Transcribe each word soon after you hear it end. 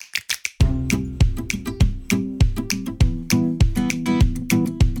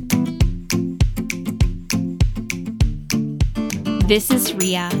This is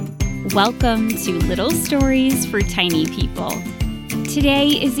Rhea. Welcome to Little Stories for Tiny People. Today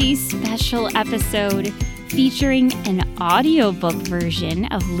is a special episode featuring an audiobook version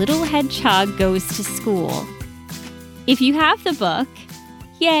of Little Hedgehog Goes to School. If you have the book,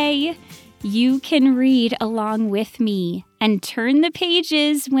 yay, you can read along with me and turn the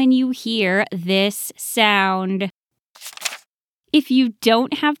pages when you hear this sound. If you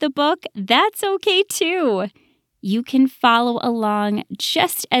don't have the book, that's okay too. You can follow along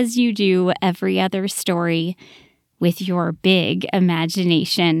just as you do every other story with your big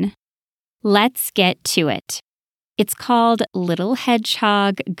imagination. Let's get to it. It's called Little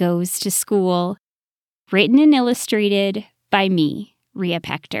Hedgehog Goes to School, written and illustrated by me, Rhea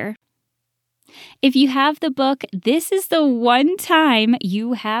Pector. If you have the book, this is the one time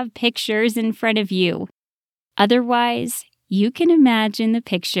you have pictures in front of you. Otherwise, you can imagine the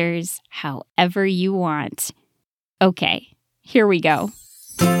pictures however you want. Okay, here we go.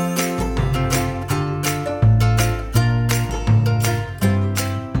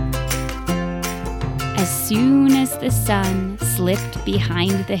 As soon as the sun slipped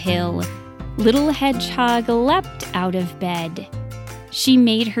behind the hill, Little Hedgehog leapt out of bed. She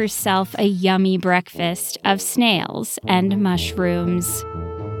made herself a yummy breakfast of snails and mushrooms.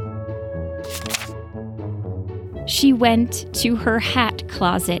 She went to her hat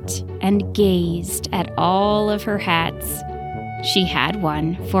closet and gazed at all of her hats. She had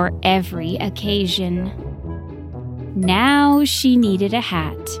one for every occasion. Now she needed a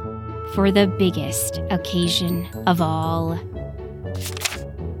hat for the biggest occasion of all.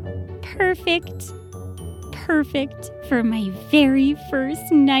 Perfect. Perfect for my very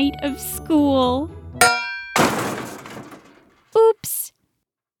first night of school. Oops.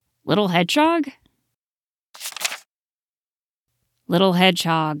 Little Hedgehog? Little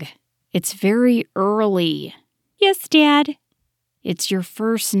Hedgehog, it's very early. Yes, Dad. It's your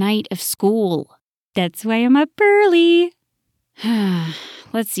first night of school. That's why I'm up early.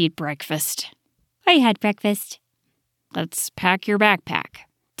 Let's eat breakfast. I had breakfast. Let's pack your backpack.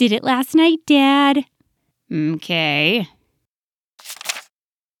 Did it last night, Dad. Okay.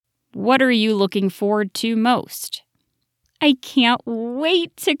 What are you looking forward to most? I can't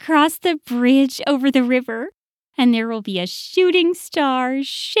wait to cross the bridge over the river. And there will be a shooting star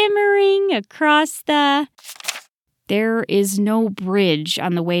shimmering across the... There is no bridge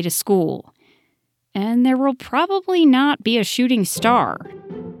on the way to school. And there will probably not be a shooting star.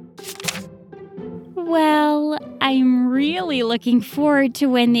 Well, I'm really looking forward to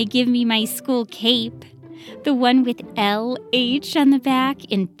when they give me my school cape. The one with LH on the back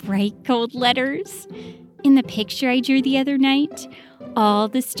in bright gold letters. In the picture I drew the other night, all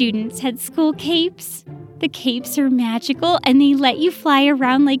the students had school capes. The capes are magical and they let you fly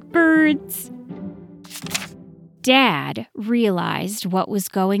around like birds. Dad realized what was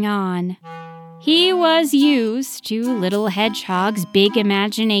going on. He was used to Little Hedgehog's big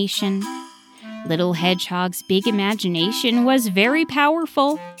imagination. Little Hedgehog's big imagination was very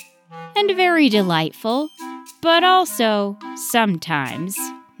powerful and very delightful, but also sometimes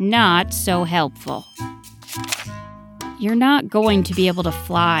not so helpful. You're not going to be able to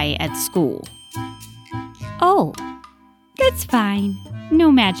fly at school. Oh, that's fine.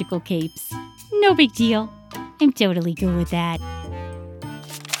 No magical capes. No big deal. I'm totally good with that.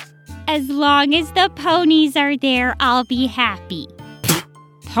 As long as the ponies are there, I'll be happy.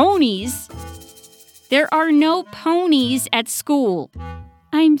 Ponies? There are no ponies at school.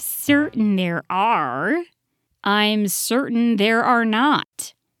 I'm certain there are. I'm certain there are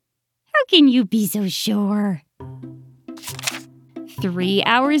not. How can you be so sure? 3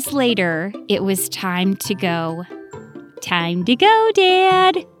 hours later, it was time to go. Time to go,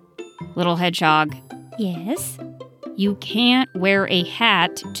 Dad. Little Hedgehog. Yes? You can't wear a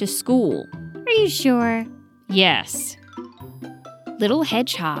hat to school. Are you sure? Yes. Little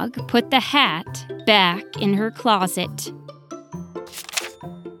Hedgehog put the hat back in her closet.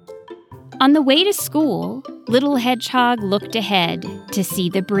 On the way to school, Little Hedgehog looked ahead to see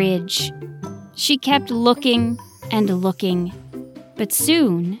the bridge. She kept looking and looking. But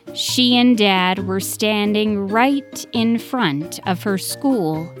soon, she and Dad were standing right in front of her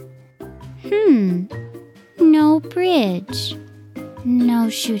school. No bridge. No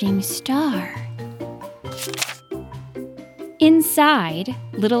shooting star. Inside,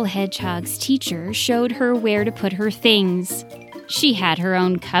 Little Hedgehog's teacher showed her where to put her things. She had her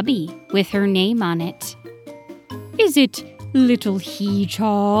own cubby with her name on it. Is it Little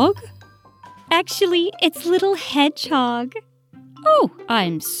Hedgehog? Actually, it's Little Hedgehog. Oh,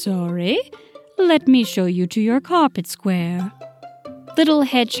 I'm sorry. Let me show you to your carpet square. Little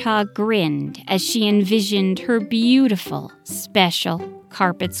Hedgehog grinned as she envisioned her beautiful, special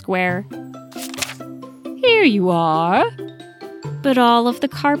carpet square. Here you are. But all of the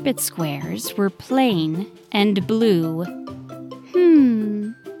carpet squares were plain and blue.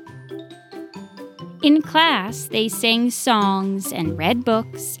 In class, they sang songs and read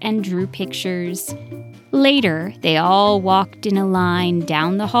books and drew pictures. Later, they all walked in a line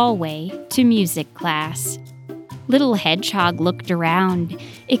down the hallway to music class. Little Hedgehog looked around,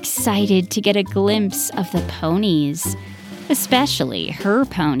 excited to get a glimpse of the ponies, especially her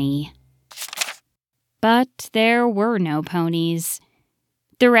pony. But there were no ponies.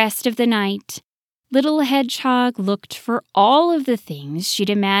 The rest of the night, Little Hedgehog looked for all of the things she'd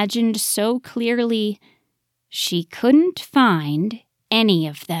imagined so clearly. She couldn't find any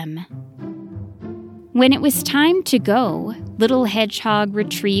of them. When it was time to go, Little Hedgehog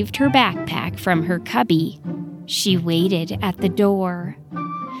retrieved her backpack from her cubby. She waited at the door.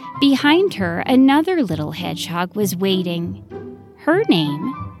 Behind her, another little hedgehog was waiting. Her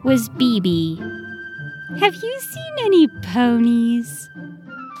name was BB. Have you seen any ponies?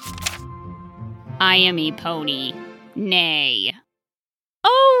 I am a pony. Nay.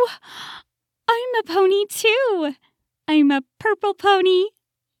 Oh, I'm a pony too. I'm a purple pony.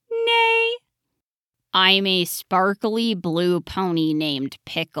 Nay. I'm a sparkly blue pony named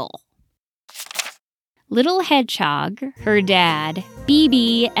Pickle. Little Hedgehog, her dad,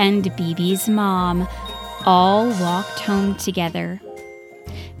 BB, and BB's mom all walked home together.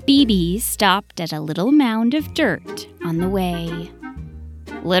 BB stopped at a little mound of dirt on the way.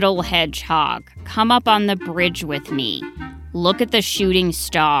 Little Hedgehog, come up on the bridge with me. Look at the shooting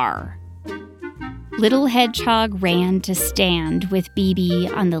star. Little Hedgehog ran to stand with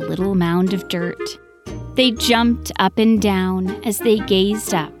BB on the little mound of dirt. They jumped up and down as they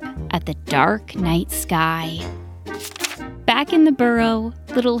gazed up at the dark night sky. Back in the burrow,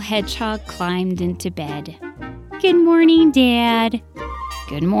 Little Hedgehog climbed into bed. Good morning, Dad.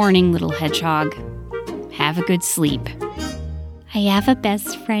 Good morning, Little Hedgehog. Have a good sleep. I have a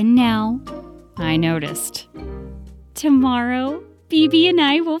best friend now. I noticed. Tomorrow, BB and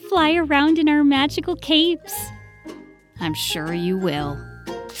I will fly around in our magical capes. I'm sure you will.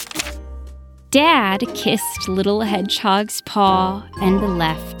 Dad kissed Little Hedgehog's paw and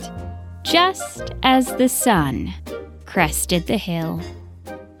left, just as the sun crested the hill.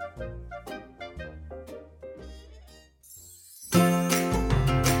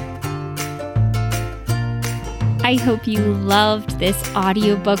 I hope you loved this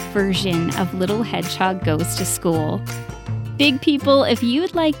audiobook version of Little Hedgehog Goes to School. Big people, if you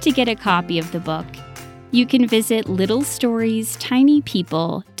would like to get a copy of the book, you can visit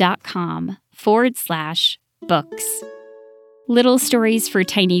littlestoriestinypeople.com/books. Little Stories for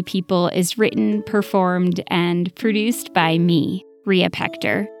Tiny People is written, performed, and produced by me, Rhea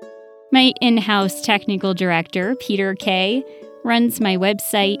Pector. My in-house technical director, Peter Kay, runs my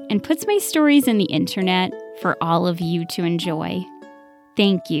website and puts my stories in the internet for all of you to enjoy.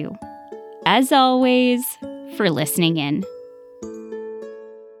 Thank you, as always, for listening in.